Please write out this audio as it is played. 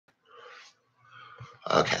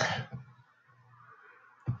Okay.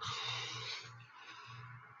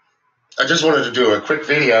 I just wanted to do a quick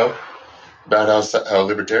video about how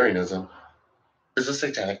libertarianism is a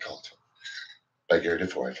satanic cult by Gary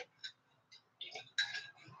Ford.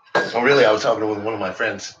 So really, I was talking with one of my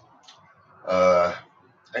friends, and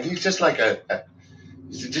he's just like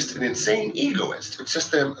he's just an insane egoist. It's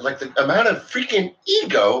just the amount of freaking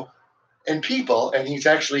ego in people, and he's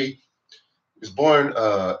actually was born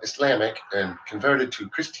Islamic and converted to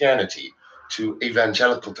Christianity, to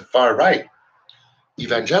evangelical, to far right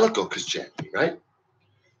evangelical Christianity, right?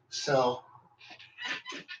 So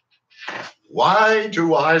why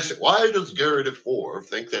does Gary DeFore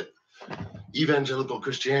think that evangelical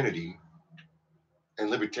Christianity and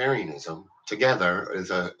libertarianism together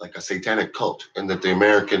is a satanic cult, and that the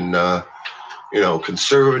American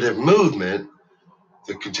conservative movement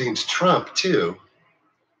that contains Trump too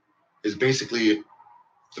is basically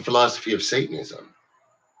the philosophy of Satanism?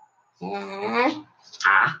 Why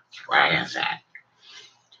is that?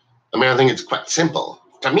 I mean, I think it's quite simple.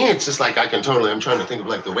 To me, it's just like I'm trying to think of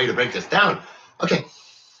like the way to break this down. Okay,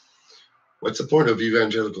 what's the point of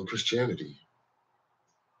evangelical Christianity?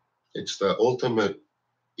 It's the ultimate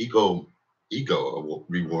ego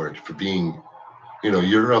reward for being,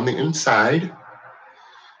 you're on the inside.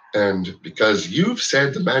 And because you've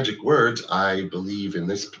said the magic words, I believe in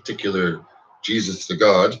this particular Jesus the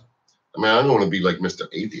God. I mean, I don't want to be like Mr.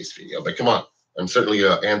 Atheist video, but come on. I'm certainly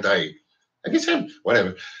I guess I'm,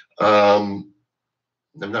 whatever. I'm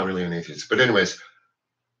not really an atheist. But anyways,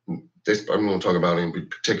 I'm going to talk about in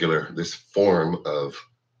particular this form of,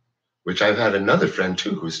 which I've had another friend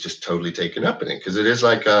too who's just totally taken up in it, because it is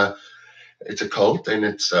like it's a cult, and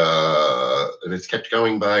it's kept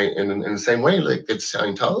going by in the same way like that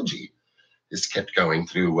Scientology is kept going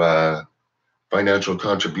through financial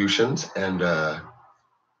contributions and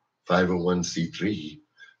 501c3.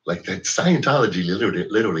 Like that Scientology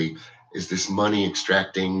literally is this money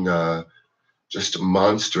extracting, just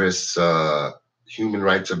monstrous human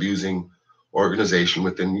rights abusing organization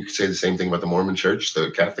within. You could say the same thing about the Mormon Church,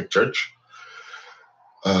 the Catholic Church.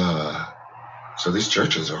 So these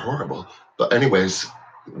churches are horrible. But anyways,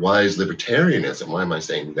 why is libertarianism? Why am I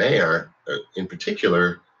saying they are in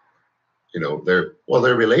particular? They're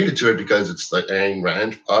related to it because it's like Ayn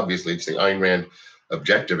Rand. Obviously, it's the Ayn Rand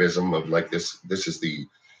objectivism of like this. This is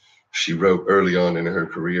she wrote early on in her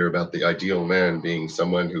career about the ideal man being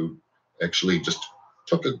someone who actually just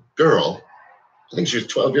took a girl. I think she was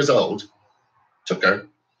 12 years old, took her,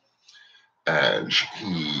 and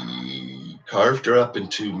he carved her up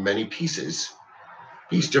into many pieces,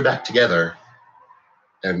 pieced her back together,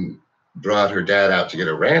 and brought her dad out to get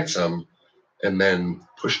a ransom, and then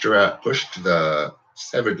pushed the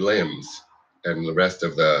severed limbs and the rest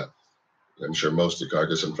of I'm sure most of the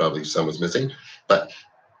carcass, and probably some was missing. But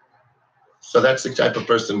so that's the type of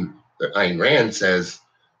person that Ayn Rand says,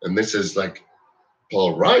 and this is like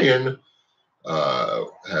Paul Ryan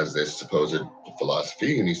has this supposed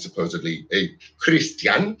philosophy, and he's supposedly a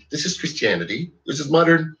Christian. This is Christianity. This is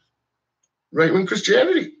modern right-wing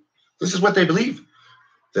Christianity. This is what they believe,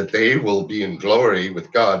 that they will be in glory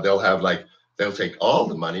with God. They'll take all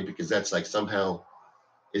the money, because that's like somehow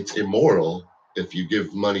it's immoral if you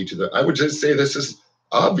give money to I would just say this is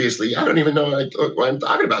obviously, I don't even know what I'm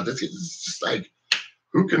talking about. This is just like,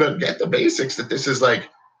 who can get the basics that this is like,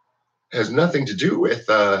 has nothing to do with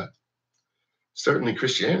certainly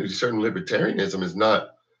Christianity. Certainly libertarianism is not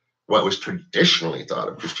what was traditionally thought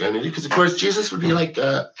of Christianity, because of course Jesus would be like,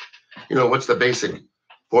 what's the basic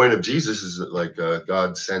point of Jesus? Is that like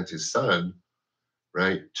God sent his son,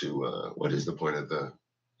 right, to what is the point of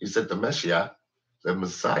he said the Messiah, the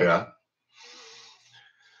Messiah,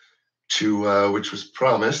 to which was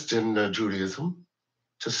promised in Judaism,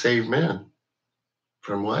 to save man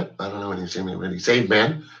from what? I don't know what he's saying. When he saved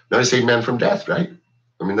man, no, he saved man from death, right?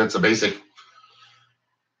 I mean, that's a basic.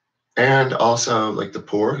 And also like the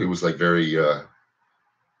poor, he was like very I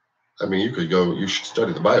mean, you should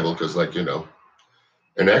study the Bible, because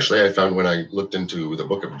and actually I found when I looked into the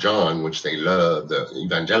book of John, which they love, the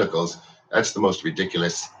evangelicals, that's the most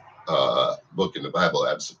ridiculous book in the Bible.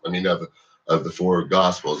 I mean, of the four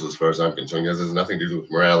gospels, as far as I'm concerned, because there's nothing to do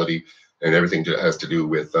with morality, and everything has to do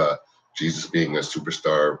with Jesus being a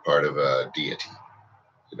superstar part of a deity,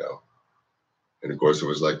 And of course, it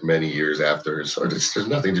was like many years after, so there's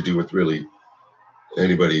nothing to do with really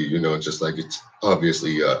anybody, it's just like, it's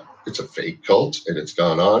obviously it's a fake cult, and it's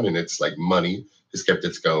gone on, and it's like money has kept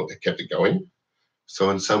it going. So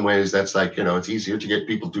in some ways, that's like, it's easier to get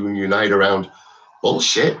people to unite around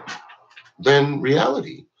bullshit than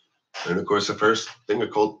reality. And of course, the first thing a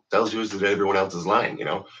cult tells you is that everyone else is lying,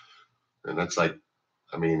 and that's like,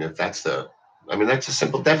 I mean, if that's that's a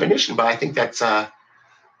simple definition, but I think that's,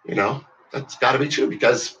 that's got to be true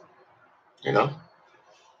because, you know,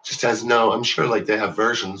 just has no, I'm sure like they have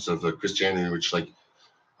versions of Christianity, which like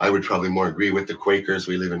I would probably more agree with the Quakers.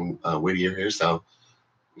 We live in Whittier here. So,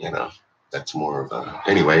 that's more of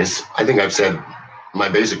anyways, I think I've said my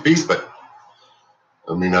basic piece, but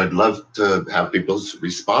I mean, I'd love to have people's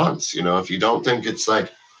response. If you don't think it's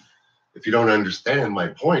like, if you don't understand my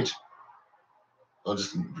point, I'll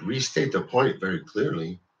just restate the point very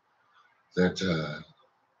clearly that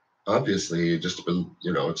obviously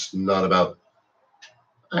it's not about,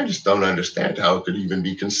 I just don't understand how it could even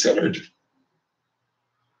be considered. It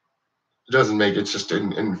doesn't make it's just,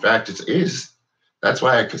 in fact, it is. That's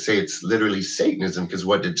why I could say it's literally Satanism, because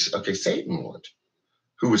what did, Satan want?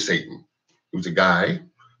 Who was Satan? He was a guy,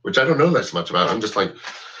 which I don't know that much about. I'm just like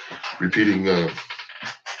repeating,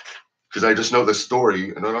 because I just know the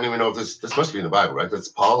story, and I don't even know if this must be in the Bible, right? That's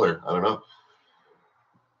Paul, or I don't know.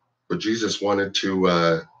 But Jesus wanted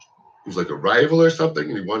to, he was like a rival or something,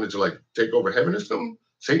 and he wanted to like take over heaven or something.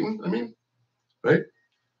 Satan, I mean, right?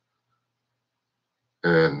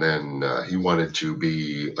 And then he wanted to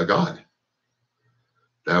be a god.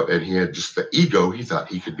 And he had just the ego. He thought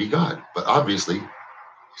he could be God, but obviously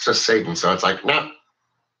it's just Satan. So it's like, no,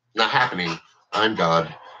 not happening. I'm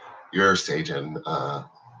God. You're Satan.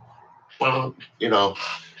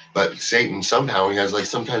 But Satan somehow he has like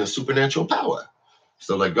some kind of supernatural power.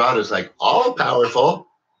 So like God is like all powerful,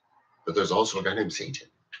 but there's also a guy named Satan.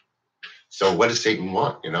 So what does Satan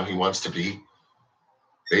want? He wants to be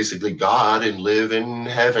basically God and live in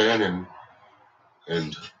heaven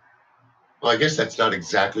and well, I guess that's not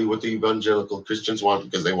exactly what the evangelical Christians want,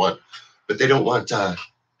 because they don't want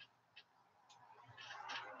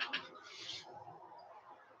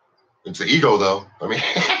it's the ego though. I mean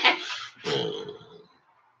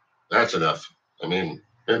that's enough. I mean,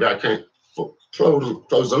 maybe I can't close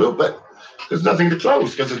the loop, but there's nothing to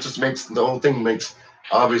close because it just makes the whole thing makes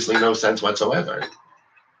obviously no sense whatsoever.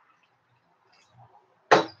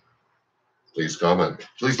 Please comment.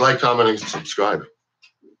 Please like, comment, and subscribe.